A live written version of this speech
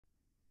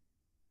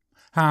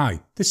Hi,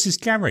 this is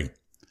Gary.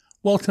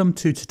 Welcome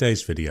to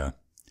today's video.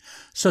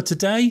 So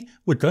today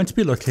we're going to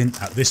be looking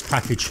at this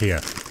package here.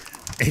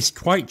 It's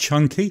quite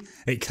chunky.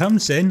 It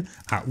comes in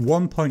at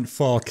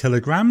 1.4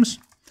 kilograms.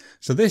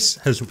 So this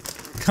has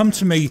come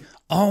to me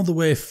all the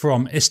way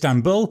from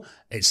Istanbul.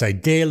 It's a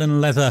Galen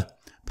Leather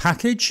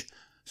package.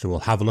 So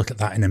we'll have a look at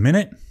that in a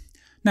minute.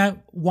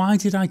 Now, why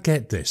did I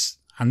get this?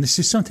 And this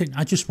is something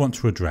I just want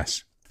to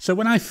address. So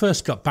when I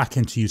first got back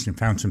into using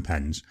fountain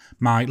pens,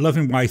 my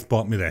loving wife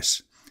bought me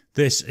this.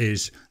 This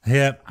is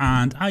here,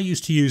 and I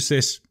used to use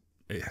this.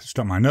 It's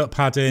got my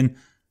notepad in,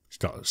 it's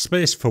got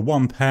space for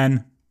one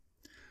pen.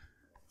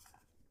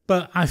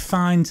 But I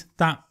find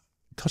that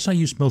because I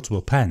use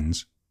multiple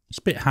pens, it's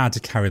a bit hard to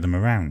carry them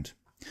around.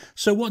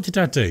 So what did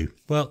I do?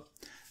 Well,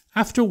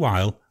 after a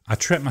while, I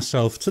treated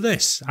myself to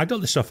this. I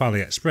got this off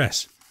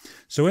AliExpress.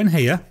 So in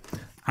here,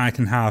 I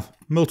can have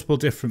multiple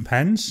different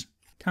pens.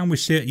 Can we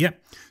see it?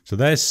 Yep. So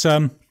there's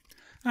some,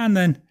 and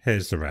then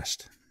here's the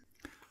rest.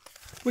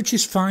 Which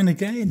is fine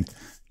again.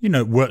 You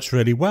know, it works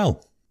really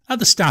well. At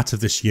the start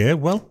of this year,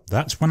 well,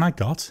 that's when I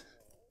got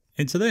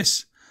into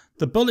this,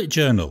 the bullet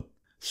journal.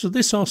 So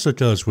this also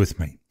goes with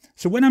me.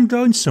 So when I'm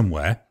going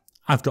somewhere,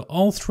 I've got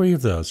all three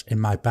of those in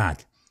my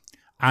bag.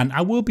 And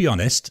I will be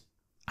honest,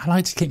 I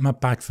like to keep my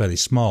bag fairly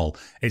small.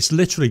 It's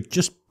literally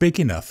just big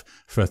enough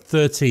for a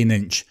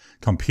 13-inch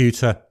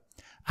computer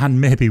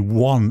and maybe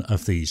one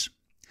of these.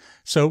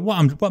 So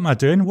what am I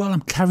doing? Well,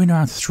 I'm carrying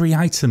around 3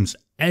 items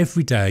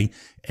every day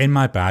in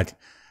my bag.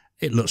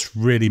 It looks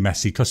really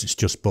messy because it's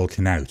just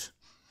bulking out.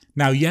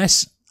 Now,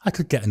 yes, I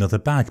could get another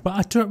bag, but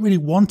I don't really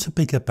want a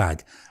bigger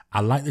bag.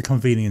 I like the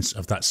convenience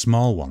of that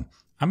small one.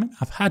 I mean,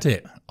 I've had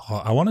it,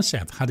 or I want to say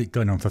I've had it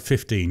going on for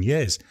 15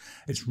 years.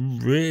 It's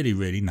really,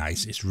 really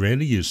nice. It's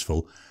really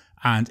useful,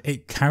 and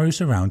it carries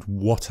around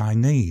what I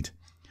need.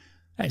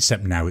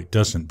 Except now it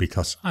doesn't,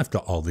 because I've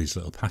got all these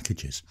little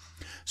packages.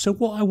 So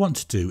what I want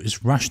to do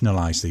is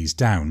rationalise these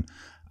down.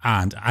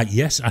 And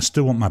yes, I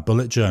still want my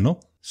bullet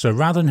journal. So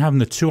rather than having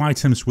the 2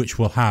 items which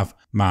will have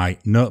my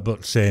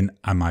notebooks in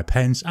and my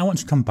pens, I want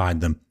to combine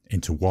them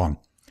into one.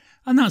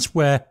 And that's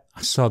where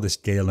I saw this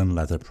Galen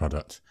Leather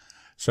product.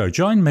 So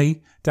join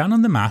me down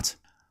on the mat.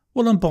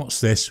 We'll unbox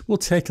this, we'll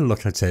take a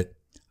look at it,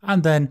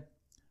 and then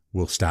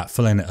we'll start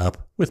filling it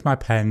up with my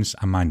pens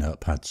and my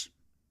notepads.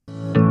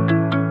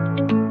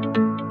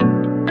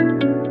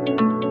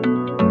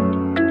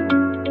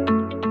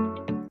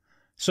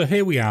 So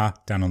here we are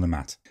down on the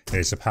mat.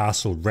 Here's the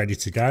parcel ready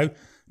to go.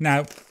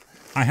 Now,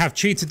 I have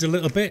cheated a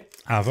little bit.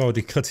 I've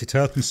already cut it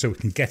open so we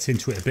can get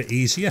into it a bit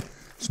easier.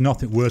 It's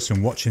nothing worse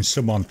than watching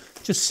someone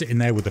just sitting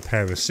there with a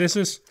pair of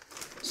scissors.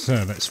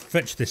 So let's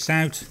fetch this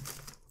out.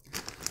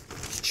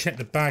 Just check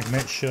the bag,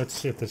 make sure to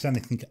see if there's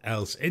anything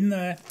else in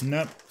there.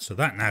 Nope. So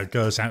that now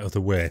goes out of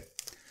the way.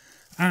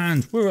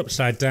 And we're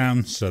upside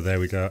down. So there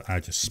we go.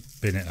 I just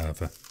spin it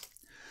over.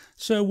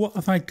 So what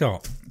have I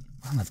got?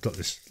 Well, I've got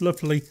this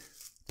lovely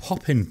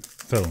popping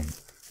film.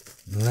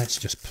 Let's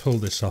just pull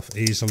this off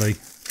easily.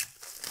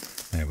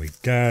 There we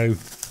go.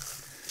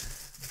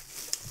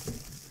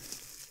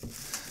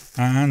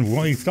 And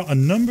we've got a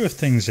number of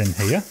things in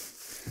here.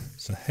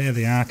 So here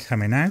they are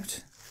coming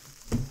out.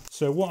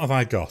 So what have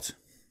I got?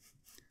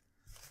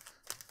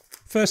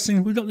 First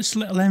thing, we've got this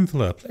little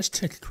envelope. Let's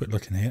take a quick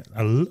look in here.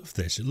 I love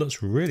this. It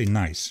looks really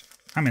nice.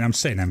 I mean, I'm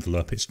saying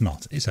envelope. It's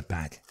not. It's a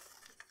bag.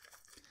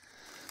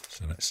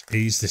 So let's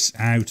ease this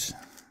out.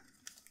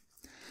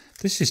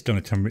 This is going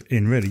to come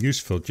in really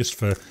useful just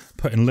for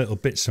putting little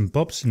bits and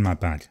bobs in my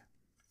bag.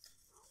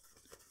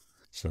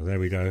 So there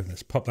we go.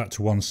 Let's pop that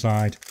to one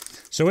side.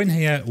 So in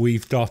here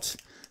we've got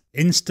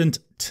instant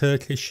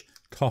Turkish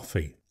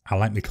coffee. I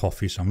like my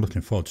coffee, so I'm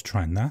looking forward to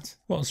trying that.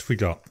 What else have we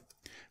got?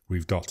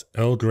 We've got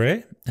Earl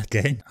Grey.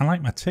 Again, I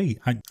like my tea.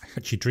 I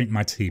actually drink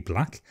my tea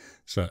black.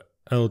 So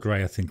Earl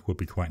Grey I think would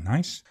be quite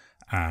nice.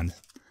 And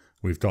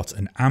we've got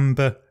an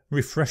amber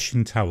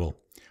refreshing towel.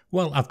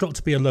 Well, I've got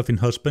to be a loving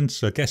husband,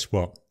 so guess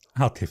what?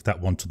 I'll give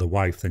that one to the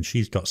wife, then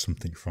she's got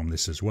something from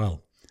this as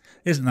well.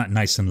 Isn't that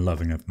nice and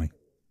loving of me?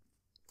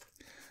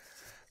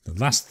 The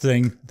last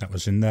thing that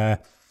was in there,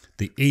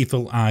 the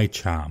evil eye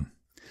charm.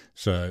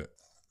 So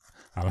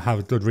I'll have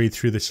a good read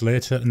through this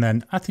later, and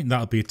then I think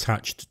that'll be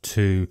attached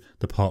to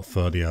the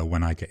portfolio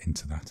when I get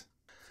into that.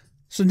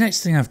 So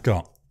next thing I've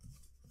got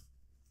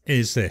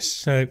is this.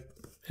 So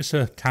it's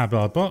a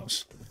cardboard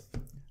box.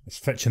 It's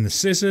fetching the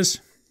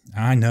scissors.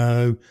 I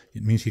know,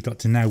 it means you've got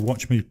to now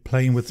watch me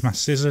playing with my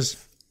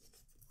scissors.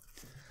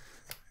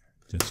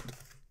 Just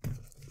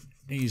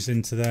ease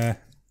into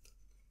there.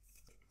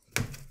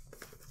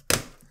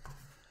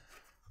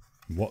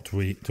 What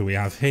do we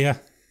have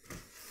here?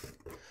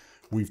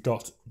 We've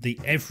got the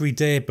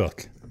Everyday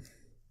book.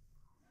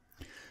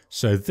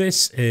 So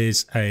this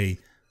is a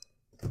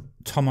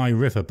Tomoe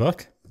River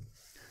book.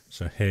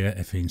 So here,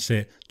 if you can see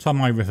it,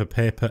 Tomoe River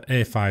paper,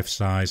 A5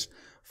 size,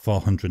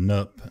 400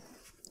 note.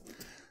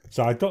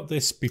 So I got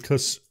this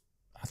because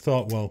I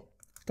thought, well,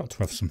 I've got to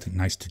have something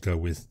nice to go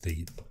with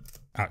the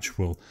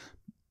actual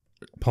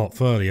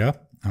portfolio,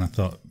 and I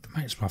thought I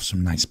might as well have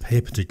some nice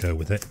paper to go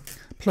with it.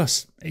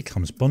 Plus, it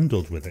comes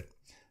bundled with it.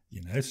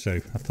 You know, so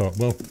I thought,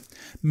 well,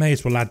 may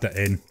as well add that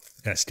in.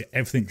 Let's get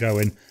everything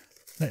going.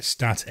 Let's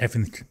start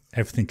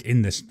everything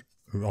in this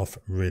off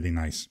really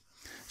nice.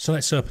 So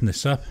let's open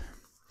this up.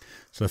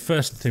 So the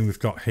first thing we've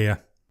got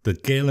here, the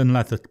Galen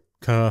Leather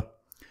Co.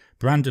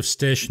 brand of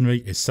stationery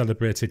is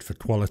celebrated for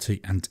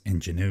quality and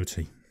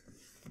ingenuity.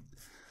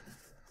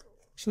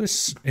 So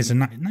this is a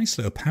nice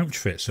little pouch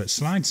for it. So it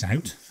slides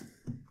out.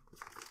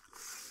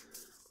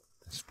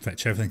 Let's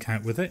fetch everything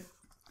out with it.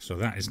 So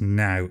that is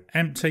now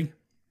empty.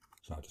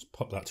 So I'll just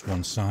pop that to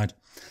one side.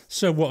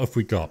 So what have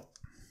we got?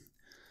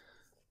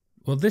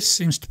 Well, this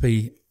seems to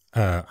be,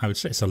 I would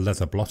say it's a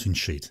leather blotting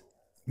sheet,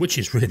 which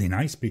is really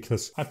nice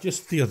because I've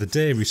just the other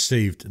day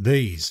received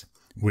these,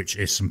 which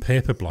is some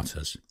paper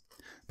blotters.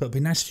 But it'd be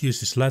nice to use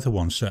this leather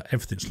one so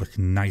everything's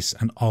looking nice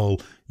and all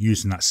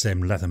using that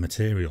same leather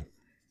material.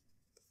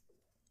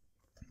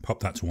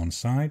 Pop that to one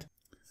side.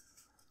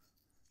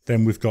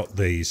 Then we've got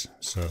these.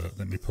 So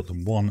let me put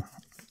them one.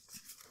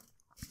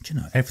 Do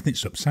you know,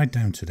 everything's upside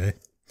down today.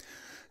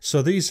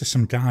 So these are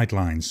some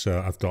guidelines.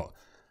 So I've got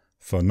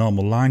for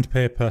normal lined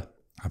paper,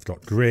 I've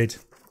got grid,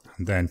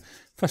 and then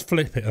if I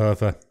flip it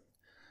over,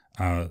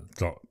 I've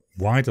got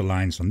wider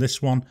lines on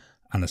this one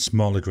and a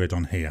smaller grid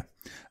on here.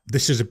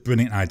 This is a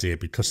brilliant idea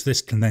because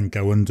this can then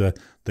go under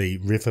the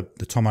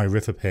Tomoe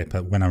River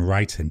paper when I'm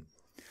writing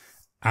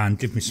and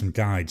give me some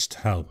guides to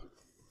help.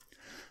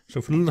 So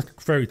if we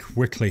look very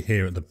quickly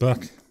here at the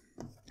book,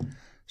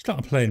 it's got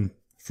a plain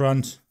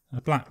front,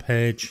 a black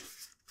page,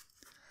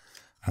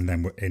 and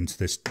then we're into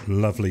this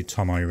lovely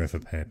Tomoe River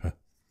paper.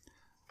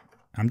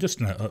 I'm just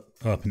going to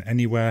open it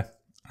anywhere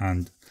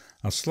and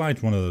I'll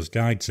slide one of those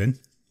guides in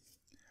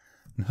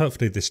and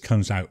hopefully this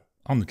comes out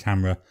on the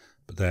camera,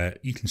 but there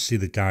you can see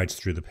the guides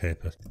through the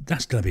paper.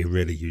 That's going to be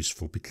really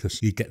useful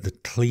because you get the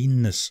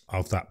cleanness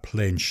of that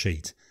plain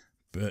sheet,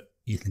 but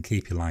you can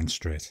keep your line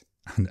straight.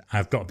 And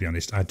I've got to be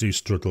honest, I do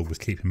struggle with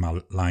keeping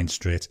my line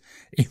straight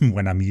even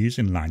when I'm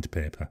using lined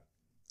paper.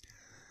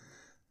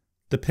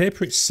 The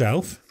paper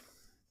itself,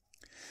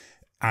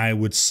 I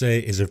would say,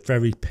 is a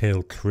very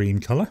pale cream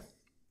colour.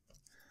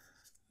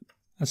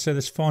 I'd say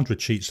there's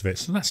 400 sheets of it,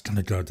 so that's going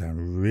to go down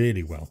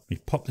really well. We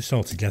pop this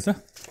all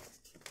together.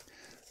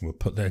 We'll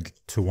put that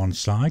to one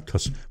side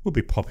because we'll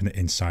be popping it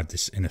inside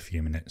this in a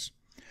few minutes.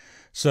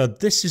 So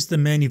this is the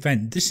main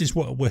event. This is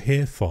what we're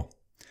here for.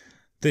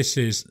 This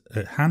is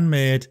a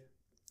handmade,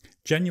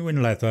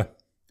 genuine leather,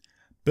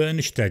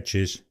 burnished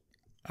edges.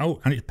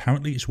 Oh, and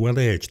apparently it's well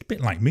aged. A bit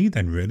like me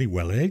then, really,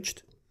 well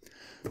aged.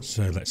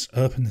 So let's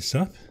open this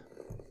up.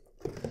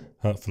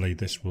 Hopefully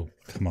this will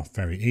come off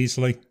very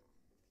easily.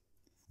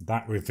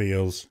 That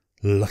reveals,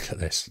 look at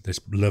this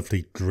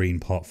lovely green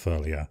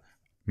portfolio.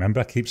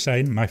 Remember, I keep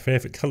saying my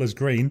favourite colour is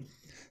green.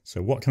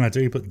 So what can I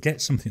do but get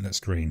something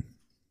that's green?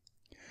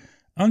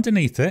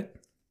 Underneath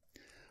it,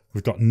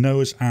 we've got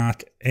Noah's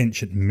Ark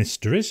Ancient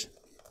Mysteries.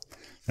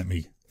 Let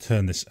me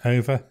turn this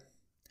over.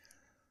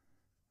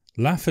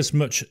 Laugh as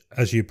much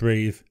as you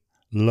breathe,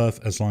 love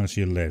as long as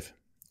you live.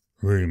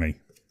 Rumi.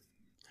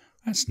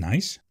 That's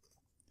nice.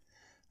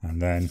 And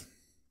then,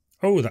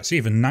 oh, that's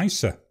even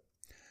nicer.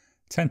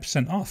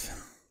 10%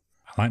 off.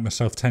 I like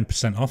myself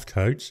 10% off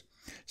codes.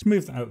 Let's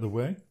move that out of the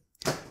way.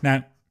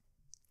 Now,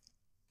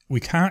 we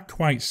can't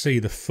quite see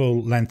the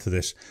full length of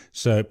this,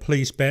 so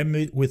please bear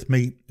with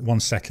me 1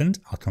 second.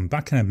 I'll come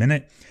back in a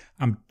minute.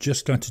 I'm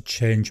just going to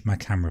change my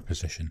camera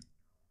position.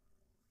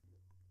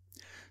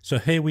 So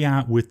here we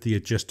are with the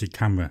adjusted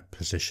camera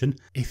position.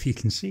 If you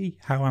can see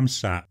how I'm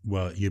sat,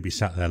 well, you'll be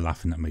sat there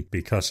laughing at me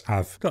because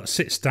I've got a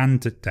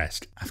sit-stand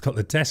desk. I've got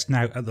the desk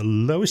now at the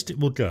lowest it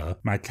will go.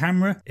 My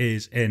camera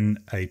is in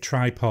a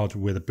tripod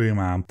with a boom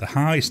arm, the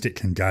highest it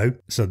can go.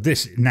 So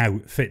this now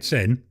fits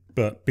in,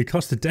 but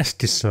because the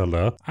desk is so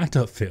low, I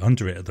don't fit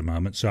under it at the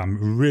moment. So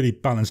I'm really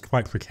balanced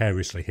quite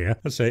precariously here.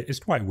 I'd say it's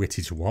quite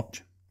witty to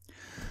watch.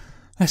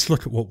 Let's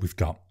look at what we've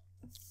got.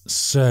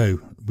 So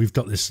we've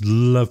got this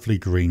lovely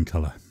green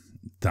colour.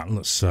 That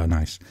looks so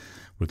nice.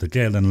 With the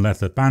Galen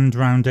leather band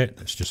around it.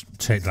 Let's just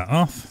take that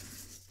off.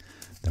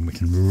 Then we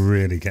can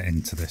really get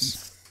into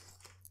this.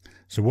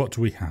 So what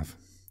do we have?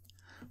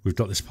 We've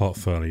got this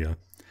portfolio.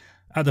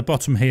 At the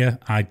bottom here,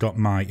 I got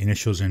my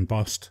initials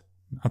embossed.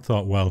 I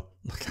thought, well,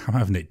 look, I'm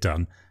having it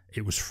done.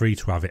 It was free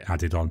to have it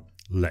added on.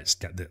 Let's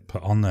get it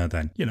put on there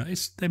then. You know,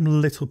 it's them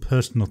little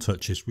personal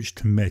touches which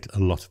can make a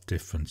lot of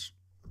difference.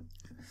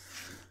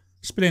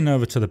 Spinning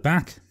over to the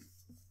back,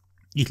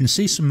 you can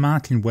see some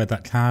marking where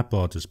that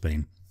cardboard has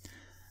been.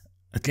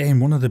 Again,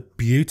 one of the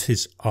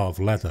beauties of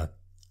leather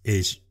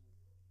is,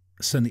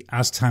 certainly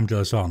as time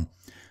goes on,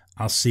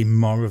 I'll see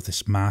more of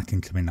this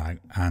marking coming out,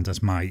 and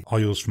as my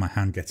oils from my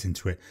hand get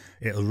into it,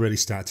 it'll really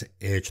start to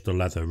age the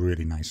leather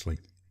really nicely.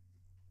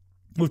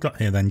 We've got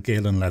here then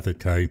Galen Leather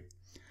Co.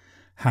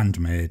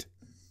 Handmade.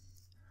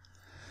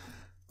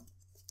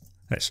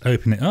 Let's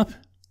open it up.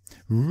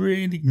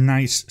 Really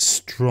nice,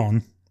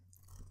 strong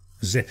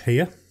zip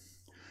here.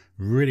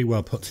 Really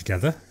well put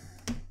together.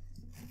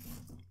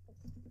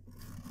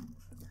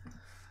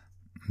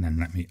 And then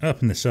let me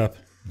open this up.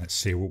 Let's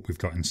see what we've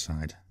got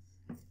inside.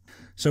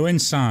 So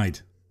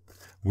inside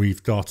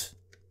we've got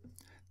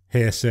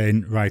here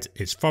saying, right,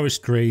 it's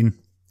forest green.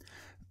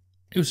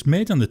 It was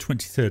made on the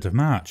 23rd of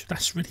March.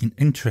 That's really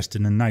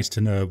interesting and nice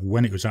to know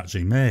when it was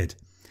actually made.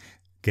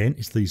 Again,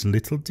 it's these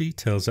little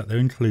details that they're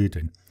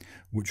including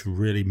which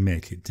really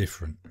make it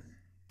different.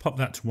 Pop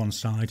that to one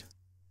side.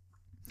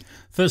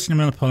 First thing I'm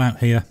going to pull out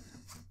here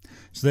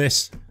is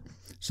this.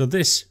 So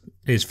this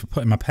is for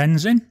putting my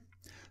pens in.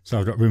 So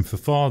I've got room for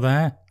 4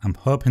 there. I'm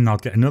hoping I'll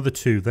get another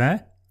 2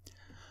 there.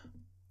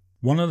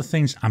 One of the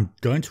things I'm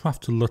going to have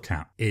to look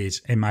at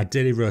is in my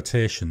daily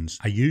rotations,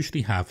 I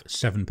usually have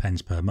 7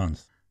 pens per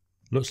month.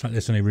 Looks like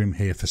there's only room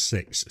here for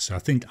 6, so I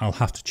think I'll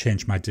have to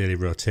change my daily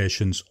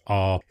rotations,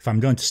 or if I'm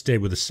going to stay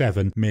with the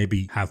 7,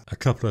 maybe have a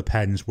couple of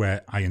pens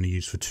where I only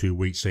use for 2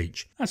 weeks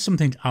each. That's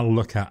something I'll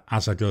look at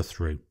as I go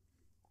through.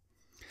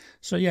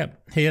 So yeah,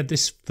 here,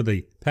 this for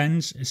the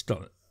pens, it's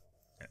got,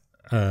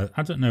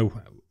 I don't know,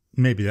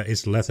 maybe that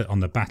is leather on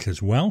the back as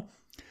well,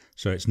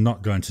 so it's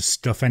not going to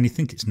stuff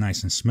anything, it's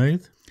nice and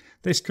smooth.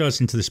 This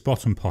goes into this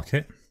bottom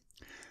pocket.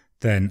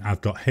 Then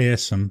I've got here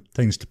some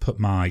things to put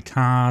my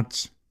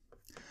cards.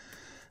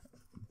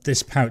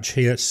 This pouch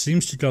here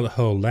seems to go the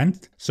whole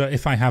length, so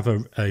if I have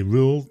a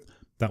rule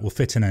that will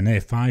fit in an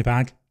A5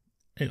 bag,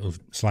 it'll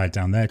slide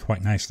down there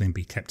quite nicely and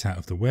be kept out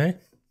of the way.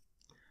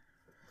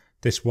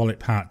 This wallet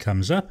part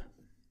comes up.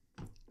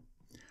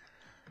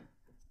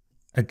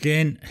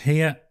 Again,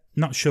 here,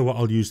 not sure what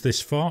I'll use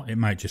this for. It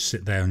might just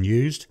sit there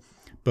unused,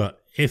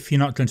 but if you're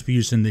not going to be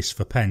using this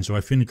for pens, or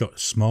if you've only got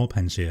small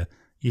pens here,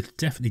 you could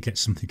definitely get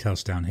something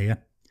else down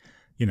here.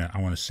 You know, I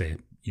want to say,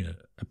 you know,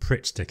 a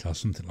Pritt stick or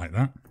something like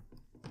that.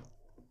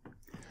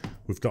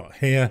 We've got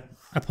here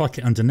a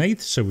pocket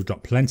underneath, so we've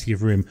got plenty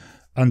of room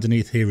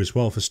underneath here as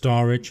well for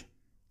storage.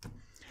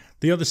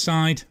 The other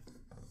side,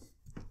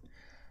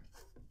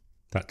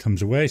 that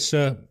comes away,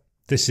 so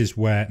this is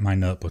where my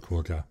notebook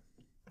will go.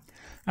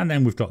 And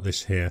then we've got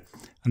this here,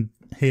 and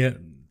here,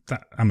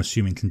 that I'm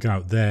assuming can go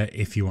out there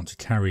if you want to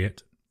carry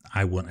it.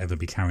 I won't ever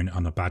be carrying it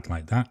on a bag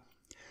like that,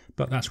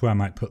 but that's where I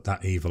might put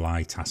that evil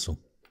eye tassel.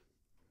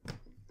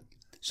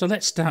 So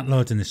let's start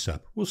loading this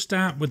up. We'll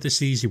start with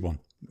this easy one,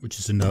 which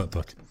is a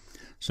notebook.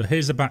 So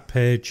here's the back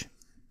page,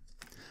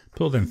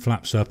 pull them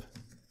flaps up,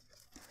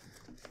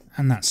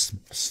 and that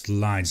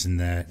slides in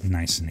there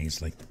nice and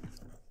easily.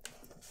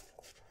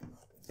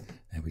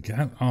 There we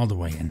go, all the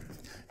way in.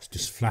 Let's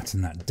just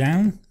flatten that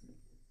down.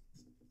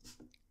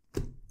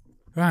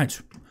 Right,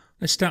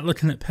 let's start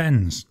looking at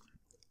pens.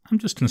 I'm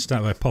just going to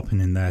start by popping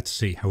in there to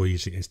see how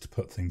easy it is to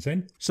put things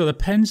in. So the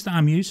pens that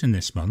I'm using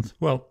this month,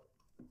 well,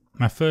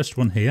 my first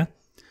one here,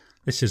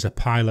 this is a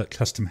Pilot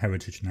Custom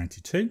Heritage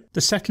 92.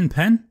 The second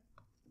pen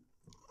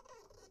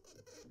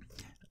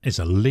is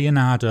a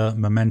Leonardo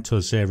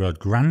Momento Zero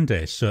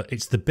Grande, so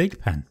it's the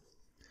big pen.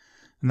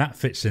 And that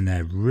fits in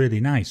there really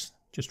nice.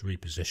 Just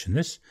reposition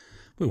this.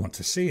 We want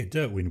to see it,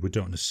 don't we? We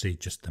don't want to see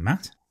just the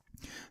mat.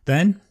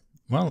 Then,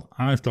 well,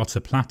 I've got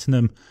a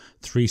Platinum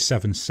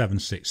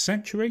 3776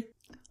 Century.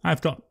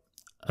 I've got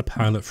a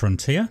Pilot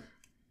Frontier.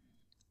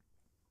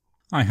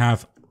 I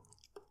have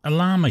a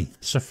Lamy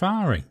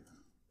Safari.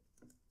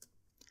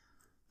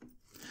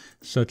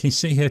 So can you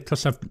see here,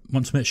 because I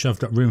want to make sure I've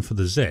got room for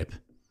the zip,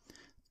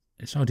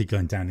 it's already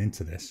going down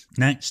into this.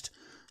 Next,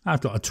 I've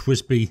got a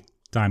TWSBI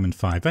Diamond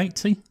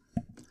 580.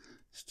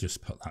 Let's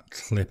just put that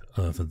clip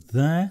over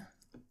there.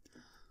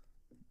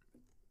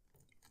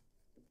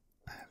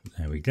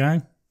 There we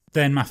go.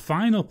 Then my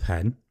final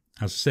pen,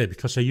 as I say,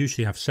 because I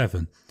usually have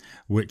 7,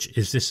 which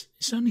is this,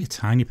 it's only a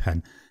tiny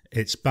pen.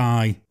 It's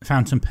by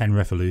Fountain Pen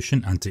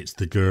Revolution and it's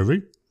the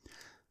Guru.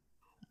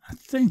 I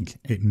think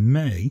it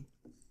may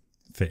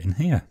fit in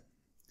here.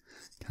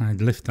 Can I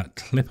lift that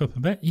clip up a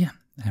bit? Yeah,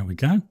 there we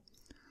go.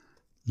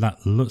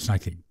 That looks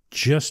like it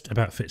just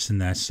about fits in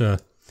there. So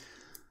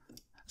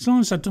as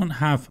long as I don't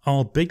have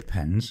all big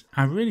pens,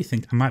 I really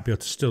think I might be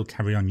able to still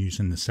carry on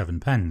using the 7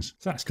 pens.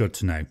 So that's good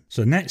to know.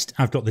 So next,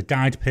 I've got the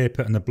guide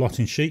paper and the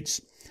blotting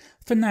sheets.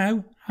 For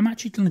now, I'm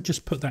actually going to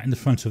just put that in the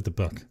front of the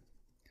book,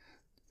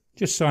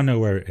 just so I know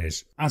where it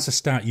is. As I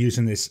start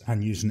using this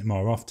and using it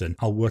more often,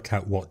 I'll work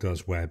out what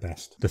goes where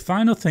best. The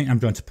final thing I'm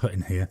going to put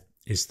in here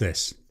is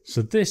this.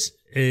 So this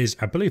is,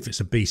 I believe it's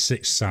a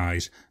B6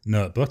 size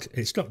notebook.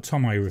 It's got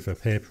Tomoe River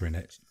paper in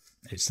it.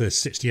 It's the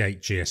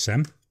 68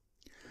 GSM.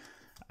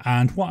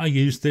 And what I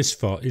use this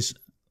for is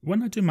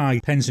when I do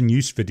my pens and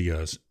use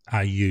videos,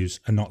 I use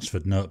an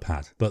Oxford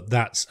notepad, but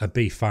that's a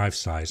B5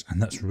 size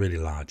and that's really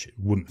large. It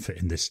wouldn't fit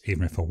in this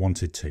even if I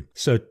wanted to.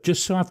 So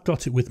just so I've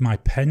got it with my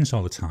pens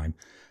all the time,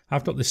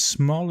 I've got this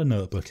smaller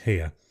notebook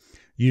here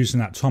using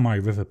that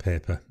Tomoe River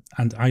paper.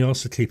 And I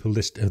also keep a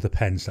list of the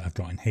pens that I've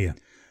got in here.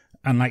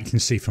 And like you can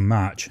see from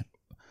March,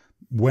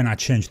 when I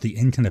change the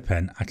ink in a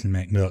pen, I can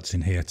make notes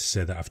in here to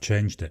say that I've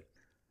changed it.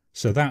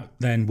 So that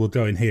then will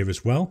go in here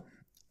as well.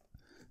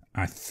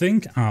 I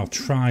think I'll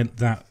try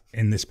that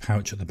in this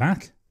pouch at the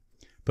back.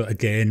 But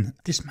again,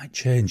 this might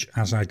change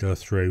as I go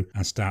through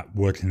and start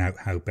working out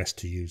how best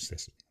to use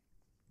this.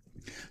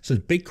 So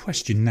the big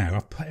question now,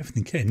 I've put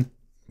everything in,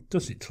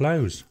 does it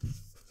close?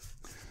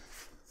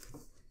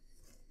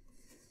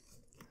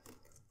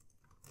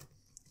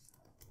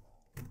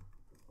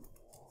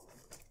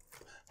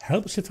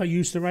 helps if I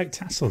use the right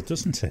tassel,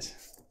 doesn't it?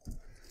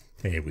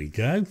 Here we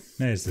go.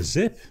 There's the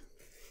zip.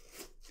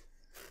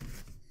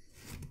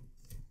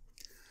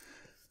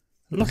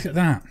 Look at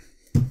that.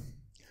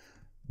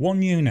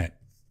 One unit.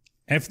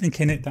 Everything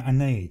in it that I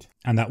need.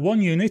 And that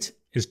one unit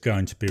is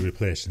going to be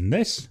replacing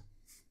this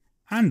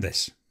and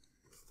this.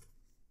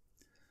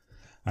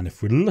 And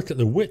if we look at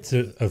the width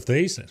of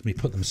these, let me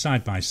put them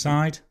side by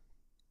side.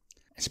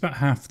 It's about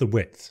half the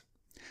width.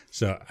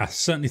 So I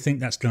certainly think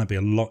that's going to be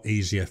a lot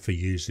easier for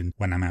using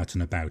when I'm out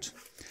and about.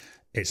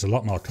 It's a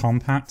lot more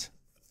compact.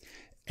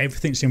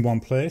 Everything's in one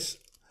place.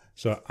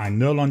 So I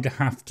no longer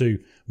have to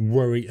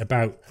worry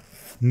about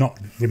not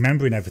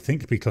remembering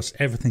everything because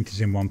everything is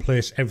in one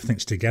place.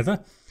 Everything's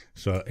together.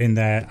 So in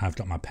there, I've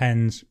got my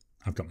pens.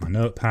 I've got my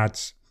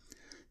notepads.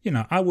 You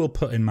know, I will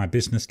put in my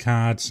business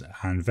cards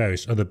and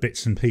various other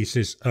bits and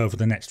pieces over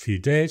the next few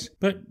days.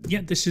 But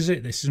yeah, this is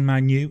it. This is my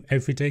new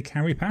everyday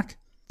carry pack.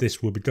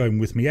 This will be going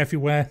with me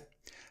everywhere.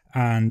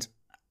 And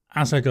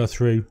as I go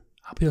through,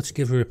 I'll be able to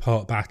give a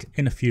report back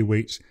in a few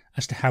weeks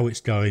as to how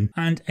it's going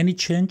and any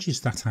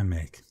changes that I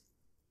make.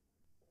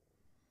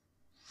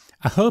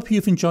 I hope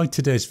you've enjoyed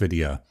today's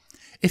video.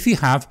 If you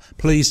have,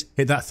 please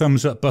hit that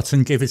thumbs up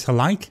button, give it a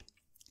like.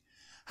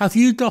 Have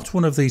you got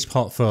one of these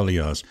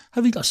portfolios?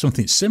 Have you got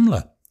something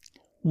similar?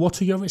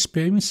 What are your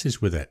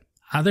experiences with it?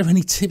 Are there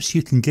any tips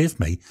you can give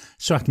me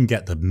so I can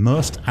get the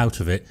most out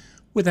of it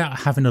without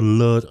having a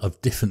load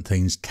of different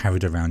things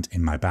carried around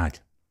in my bag?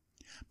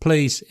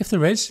 Please, if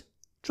there is,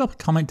 drop a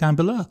comment down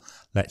below.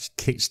 Let's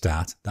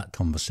kickstart that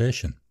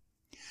conversation.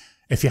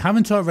 If you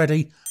haven't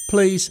already,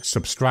 please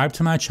subscribe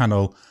to my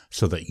channel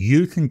so that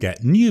you can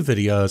get new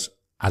videos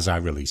as I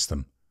release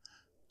them.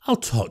 I'll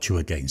talk to you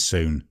again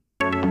soon.